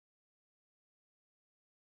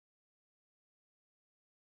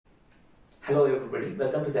Hello everybody,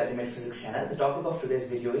 welcome to the Ultimate Physics channel. The topic of today's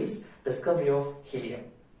video is discovery of helium.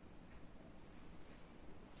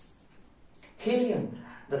 Helium,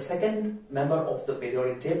 the second member of the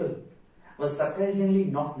periodic table, was surprisingly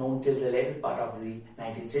not known till the later part of the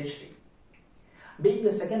 19th century. Being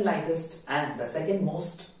the second lightest and the second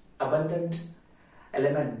most abundant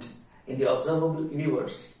element in the observable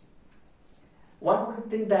universe, one would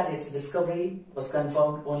think that its discovery was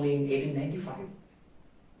confirmed only in 1895.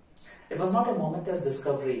 It was not a momentous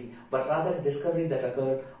discovery, but rather a discovery that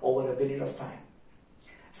occurred over a period of time.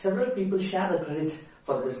 Several people share the credit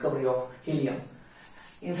for the discovery of helium.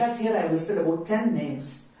 In fact, here I have listed about 10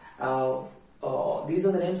 names. These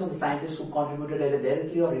are the names of the scientists who contributed either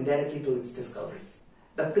directly or indirectly to its discovery.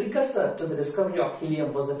 The precursor to the discovery of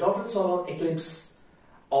helium was the total solar eclipse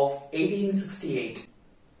of 1868.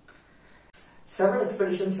 Several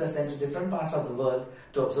expeditions were sent to different parts of the world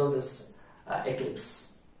to observe this eclipse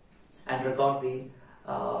and record the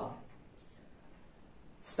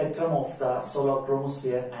spectrum of the solar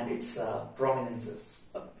chromosphere and its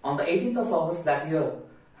prominences. On the 18th of August that year,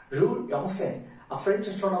 Jules Janssen, a French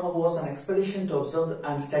astronomer who was on expedition to observe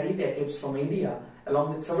and study the eclipse from India,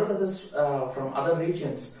 along with several others from other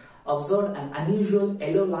regions, observed an unusual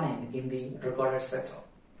yellow line in the recorded spectrum.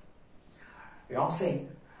 Ramsay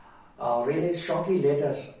realized shortly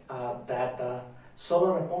later that the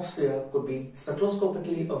solar atmosphere could be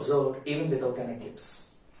spectroscopically observed even without an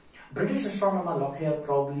eclipse. British astronomer Lockyer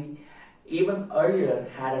probably even earlier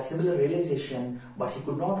had a similar realization, but he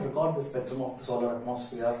could not record the spectrum of the solar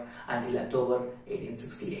atmosphere until October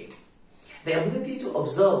 1868. The ability to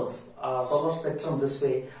observe solar spectrum this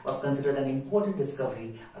way was considered an important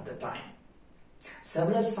discovery at the time.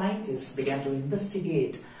 Several scientists began to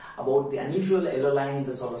investigate about the unusual yellow line in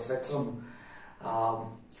the solar spectrum.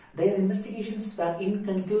 Their investigations were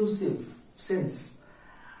inconclusive since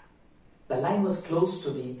the line was close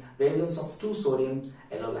to the wavelengths of two sodium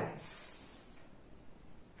yellow lines.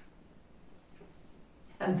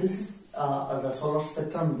 And this is the solar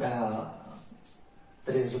spectrum that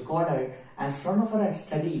is recorded, and Fraunhofer had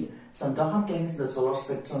studied some dark lines in the solar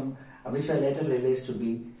spectrum which were later realized to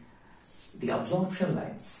be the absorption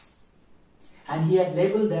lines. And he had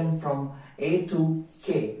labeled them from A to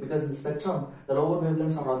K because in the spectrum the lower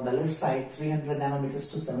wavelengths are on the left side 300 nanometers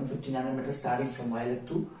to 750 nanometers starting from violet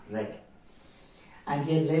to red. And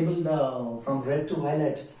he had labeled from red to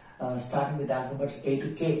violet starting with alphabets A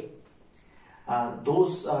to K.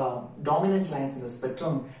 Those dominant lines in the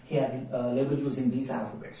spectrum he had labeled using these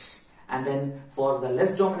alphabets. And then for the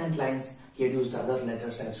less dominant lines he had used other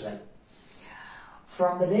letters as well.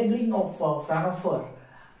 From the labeling of Fraunhofer,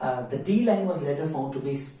 the D line was later found to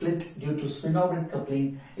be split due to spin-orbit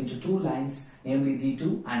coupling into two lines, namely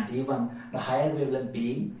D2 and D1, the higher wavelength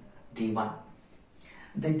being D1.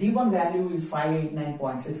 The D1 value is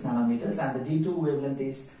 589.6 nanometers and the D2 wavelength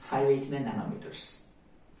is 589 nanometers.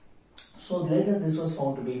 So later this was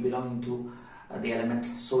found to be belonging to the element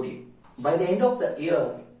sodium. By the end of the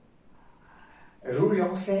year, Jules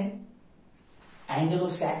Janssen, Angelo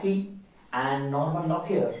Sacchi and Norman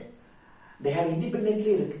Lockyer, they had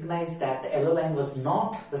independently recognized that the yellow line was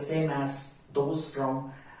not the same as those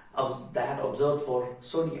from that observed for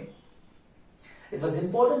sodium. It was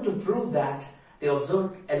important to prove that the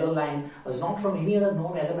observed yellow line was not from any other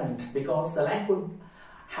known element because the line could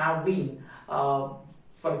have been,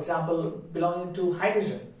 for example, belonging to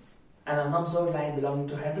hydrogen, and an unobserved line belonging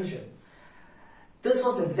to hydrogen. This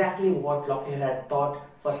was exactly what Lockyer had thought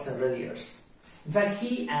for several years. In fact,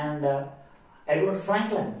 he and Edward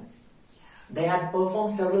Franklin, they had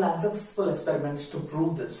performed several unsuccessful experiments to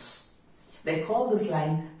prove this. They called this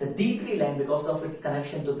line the D3 line because of its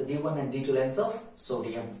connection to the D1 and D2 lines of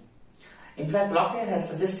sodium. In fact, Lockyer had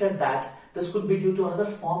suggested that this could be due to another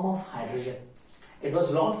form of hydrogen. It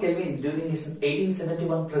was Lord Kelvin during his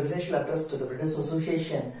 1871 presidential address to the British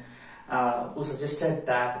Association who suggested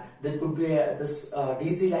that there could be this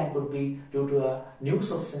D3 line could be due to a new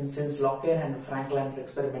substance, since Lockyer and Frankland's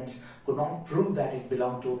experiments could not prove that it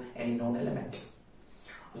belonged to any known element.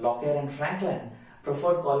 Lockyer and Franklin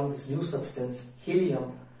preferred calling this new substance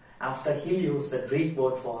helium after Helios, the Greek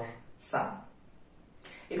word for sun.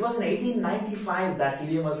 It was in 1895 that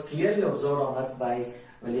helium was clearly observed on Earth by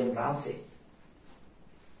William Ramsay,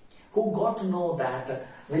 who got to know that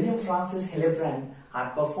William Francis Hillebrand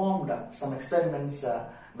had performed some experiments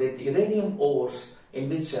with uranium ores in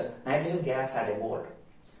which nitrogen gas had evolved.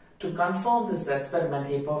 To confirm this experiment,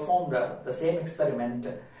 he performed the same experiment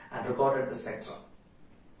and recorded the spectrum.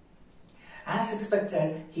 As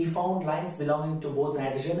expected, he found lines belonging to both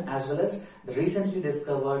nitrogen as well as the recently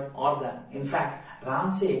discovered argon. In fact,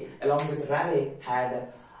 Ramsay along with Raleigh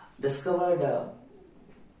had discovered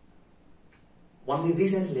only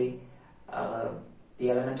recently the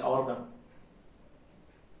element argon.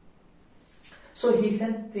 So he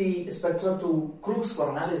sent the spectra to Crookes for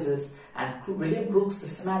analysis, and William Crookes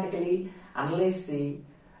systematically analyzed the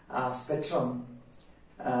spectrum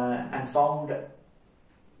and found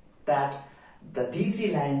that the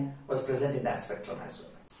D3 line was present in that spectrum as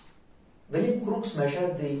well. William Crookes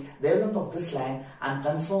measured the wavelength of this line and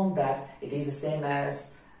confirmed that it is the same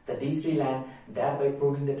as the D3 line, thereby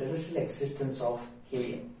proving the terrestrial existence of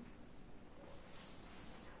helium.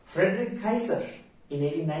 Frederick Kaiser in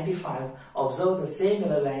 1895 observed the same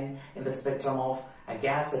yellow line in the spectrum of a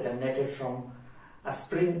gas that emanated from a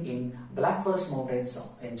spring in Black Forest Mountains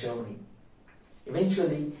in Germany.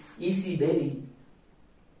 Eventually, E.C. Baly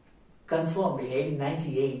confirmed in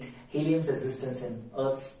 1898 helium's existence in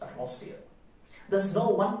Earth's atmosphere. Thus, no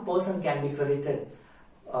one person can be credited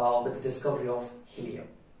with the discovery of helium.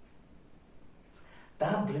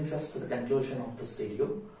 That brings us to the conclusion of this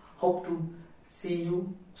video. Hope to see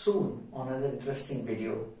you soon on another interesting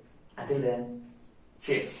video. Until then,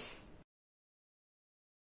 cheers.